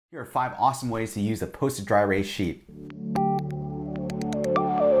Here are 5 awesome ways to use a Post-it dry erase sheet.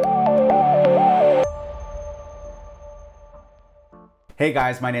 Hey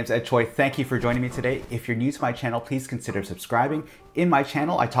guys, my name is Ed Choi. Thank you for joining me today. If you're new to my channel, please consider subscribing. In my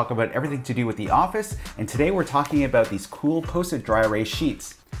channel, I talk about everything to do with the office, and today we're talking about these cool Post-it dry erase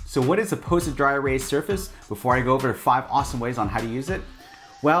sheets. So what is a Post-it dry erase surface? Before I go over 5 awesome ways on how to use it.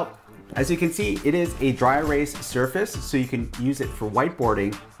 Well, as you can see, it is a dry erase surface, so you can use it for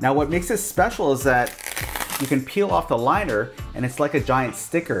whiteboarding. Now what makes this special is that you can peel off the liner and it's like a giant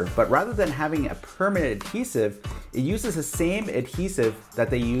sticker, but rather than having a permanent adhesive, it uses the same adhesive that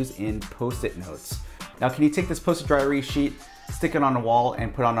they use in Post-it notes. Now can you take this Post-it dry erase sheet, stick it on a wall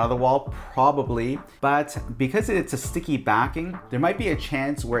and put it on another wall? Probably, but because it's a sticky backing, there might be a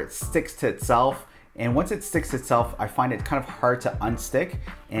chance where it sticks to itself. And once it sticks to itself, I find it kind of hard to unstick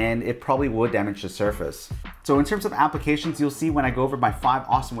and it probably would damage the surface. So in terms of applications, you'll see when I go over my 5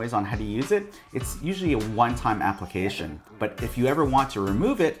 awesome ways on how to use it, it's usually a one-time application. But if you ever want to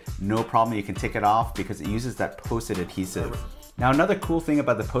remove it, no problem, you can take it off because it uses that Post-it adhesive. Now another cool thing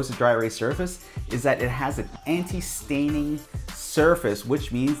about the Post-it dry erase surface is that it has an anti-staining surface,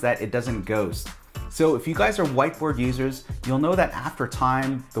 which means that it doesn't ghost. So if you guys are whiteboard users, you'll know that after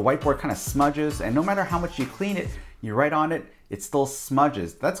time, the whiteboard kind of smudges, and no matter how much you clean it, you write on it, it still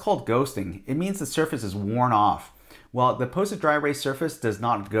smudges. That's called ghosting. It means the surface is worn off. Well, the Post-it dry erase surface does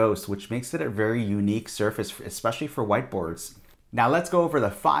not ghost, which makes it a very unique surface, especially for whiteboards. Now let's go over the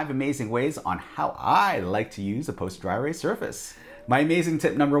 5 amazing ways on how I like to use a Post-it dry erase surface. My amazing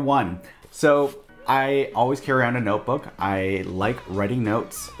tip number 1. So I always carry around a notebook. I like writing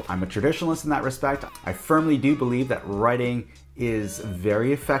notes. I'm a traditionalist in that respect. I firmly do believe that writing is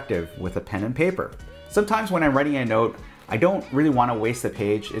very effective with a pen and paper. Sometimes when I'm writing a note, I don't really want to waste the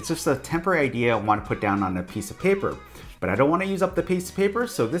page. It's just a temporary idea I want to put down on a piece of paper, but I don't want to use up the piece of paper.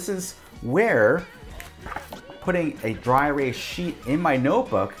 So this is where putting a dry erase sheet in my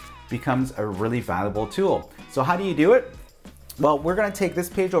notebook becomes a really valuable tool. So how do you do it? Well, we're going to take this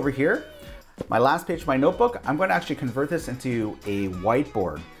page over here, my last page of my notebook. I'm going to actually convert this into a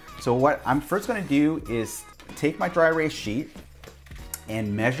whiteboard. So what I'm first going to do is take my dry erase sheet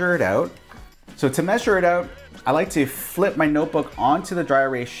and measure it out. So to measure it out, I like to flip my notebook onto the dry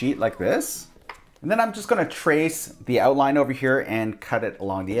erase sheet like this. And then I'm just going to trace the outline over here and cut it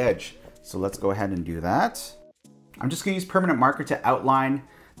along the edge. So let's go ahead and do that. I'm just going to use permanent marker to outline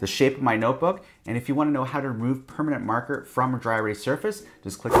the shape of my notebook. And if you want to know how to remove permanent marker from a dry erase surface,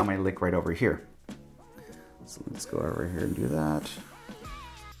 just click on my link right over here. So let's go over here and do that.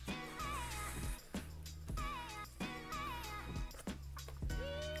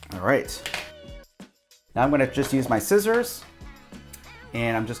 All right. Now I'm going to just use my scissors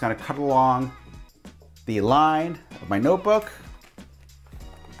and I'm just going to cut along the line of my notebook.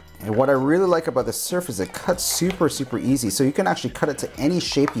 And what I really like about this surface, it cuts super easy. So you can actually cut it to any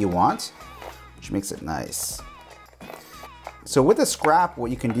shape you want, which makes it nice. So with a scrap,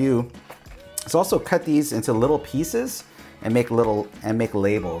 what you can do is also cut these into little pieces and make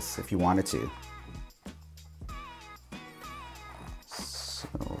labels if you wanted to. So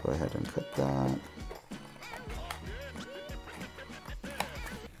we'll go ahead and cut that.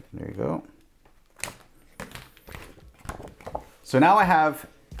 There you go. So now I have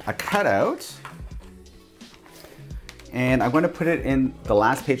a cutout, and I'm going to put it in the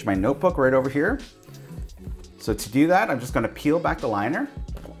last page of my notebook right over here. So to do that, I'm just going to peel back the liner.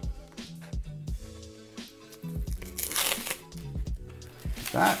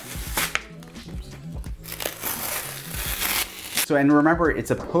 Like that. So, and remember, it's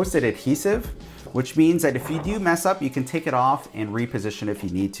a Post-it adhesive, which means that if you do mess up, you can take it off and reposition if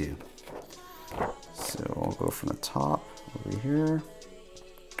you need to. So I'll go from the top over here.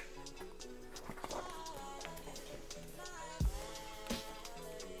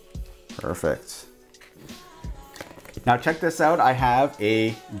 Perfect. Now check this out. I have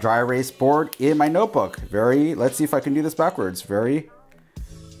a dry erase board in my notebook. Let's see if I can do this backwards. Very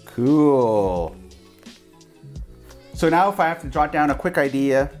cool. So now if I have to jot down a quick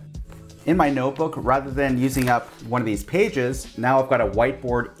idea in my notebook, rather than using up one of these pages, now I've got a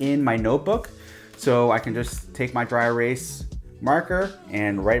whiteboard in my notebook. So I can just take my dry erase marker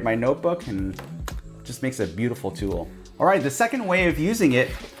and write my notebook, and it just makes a beautiful tool. All right, the second way of using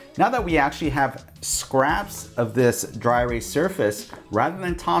it, now that we actually have scraps of this dry erase surface, rather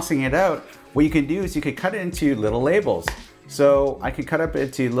than tossing it out, what you can do is you could cut it into little labels. So I can cut up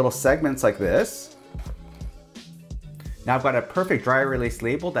into little segments like this. Now I've got a perfect dry erase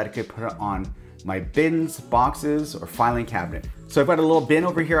label that I could put on my bins, boxes, or filing cabinet. So I've got a little bin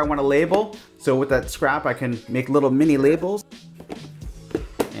over here I want to label. So with that scrap, I can make little mini labels.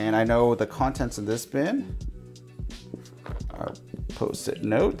 And I know the contents of this bin are Post-it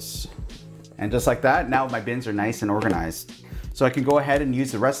notes. And just like that, now my bins are nice and organized. So I can go ahead and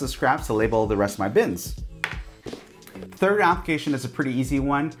use the rest of the scraps to label the rest of my bins. Third application is a pretty easy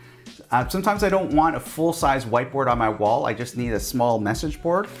one. Sometimes I don't want a full-size whiteboard on my wall. I just need a small message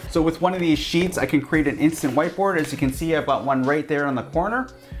board. So with one of these sheets, I can create an instant whiteboard. As you can see, I've got one right there on the corner.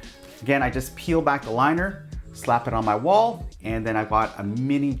 Again, I just peel back the liner, slap it on my wall, and then I've got a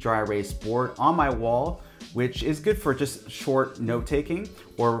mini dry erase board on my wall, which is good for just short note-taking,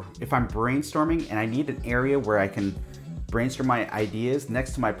 or if I'm brainstorming and I need an area where I can brainstorm my ideas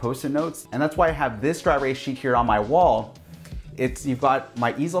next to my Post-it notes. And that's why I have this dry erase sheet here on my wall. You've got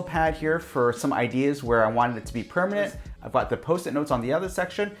my easel pad here for some ideas where I wanted it to be permanent. I've got the Post-it notes on the other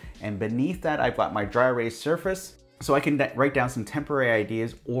section, and beneath that I've got my dry erase surface, so I can write down some temporary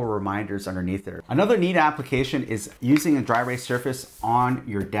ideas or reminders underneath there. Another neat application is using a dry erase surface on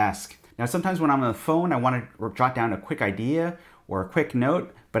your desk. Now sometimes when I'm on the phone, I want to jot down a quick idea or a quick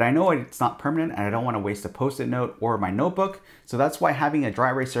note, but I know it's not permanent and I don't want to waste a Post-it note or my notebook. So that's why having a dry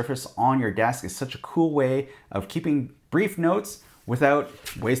erase surface on your desk is such a cool way of keeping brief notes without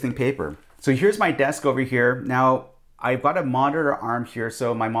wasting paper. So here's my desk over here. Now I've got a monitor arm here,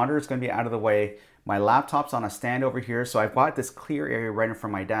 so my monitor is going to be out of the way. My laptop's on a stand over here, so I've got this clear area right in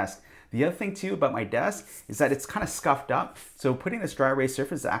front of my desk. The other thing too about my desk is that it's kind of scuffed up, so putting this dry erase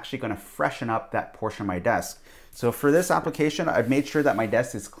surface is actually going to freshen up that portion of my desk. So for this application, I've made sure that my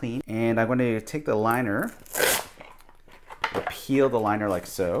desk is clean, and I'm going to take the liner, peel the liner like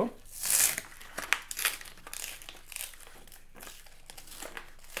so.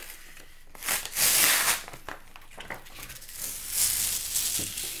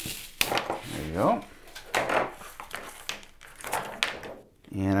 Go.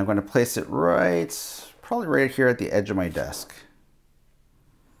 And I'm going to place it probably right here at the edge of my desk.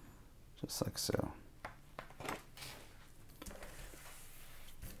 Just like so.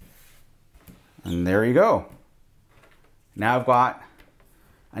 And there you go. Now I've got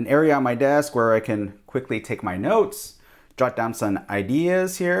an area on my desk where I can quickly take my notes, jot down some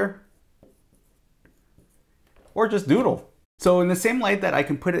ideas here, or just doodle. So in the same light that I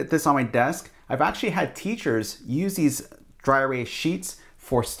can put this on my desk, I've actually had teachers use these dry erase sheets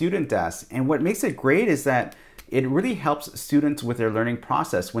for student desks. And what makes it great is that it really helps students with their learning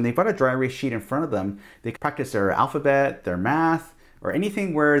process. When they've got a dry erase sheet in front of them, they can practice their alphabet, their math, or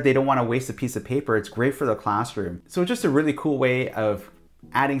anything where they don't want to waste a piece of paper. It's great for the classroom. So it's just a really cool way of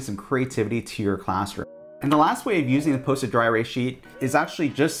adding some creativity to your classroom. And the last way of using the Post-it dry erase sheet is actually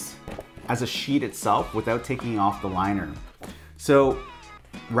just as a sheet itself without taking off the liner. So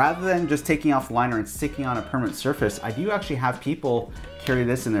rather than just taking off the liner and sticking on a permanent surface, I do actually have people carry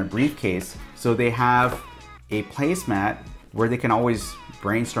this in their briefcase. So they have a placemat where they can always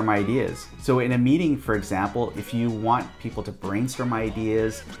brainstorm ideas. So in a meeting, for example, if you want people to brainstorm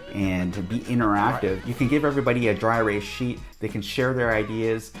ideas and to be interactive, you can give everybody a dry erase sheet. They can share their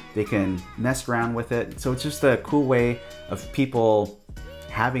ideas, they can mess around with it. So it's just a cool way of people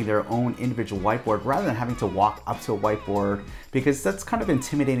having their own individual whiteboard rather than having to walk up to a whiteboard, because that's kind of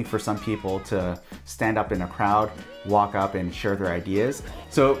intimidating for some people to stand up in a crowd, walk up and share their ideas.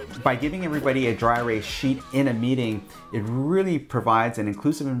 So by giving everybody a dry erase sheet in a meeting, it really provides an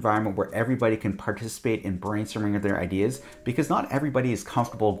inclusive environment where everybody can participate in brainstorming of their ideas, because not everybody is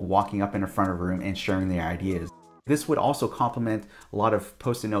comfortable walking up in a front of a room and sharing their ideas. This would also complement a lot of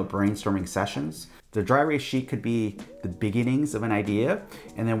Post-it note brainstorming sessions. The dry erase sheet could be the beginnings of an idea,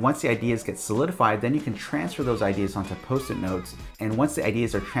 and then once the ideas get solidified, then you can transfer those ideas onto Post-it notes. And once the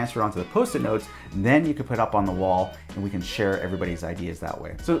ideas are transferred onto the Post-it notes, then you can put up on the wall and we can share everybody's ideas that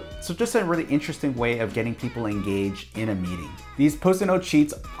way. So just a really interesting way of getting people engaged in a meeting. These Post-it note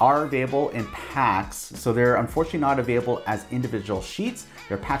sheets are available in packs, so they're unfortunately not available as individual sheets.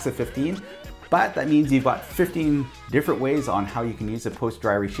 They're packs of 15. But that means you've got 15 different ways on how you can use the Post-it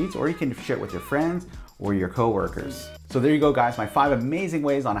dry erase sheets, or you can share it with your friends or your coworkers. So there you go, guys, my 5 amazing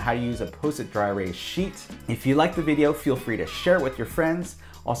ways on how to use a Post-it dry erase sheet. If you like the video, feel free to share it with your friends.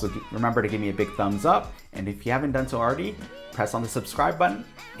 Also, remember to give me a big thumbs up. And if you haven't done so already, press on the subscribe button,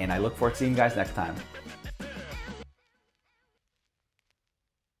 and I look forward to seeing you guys next time.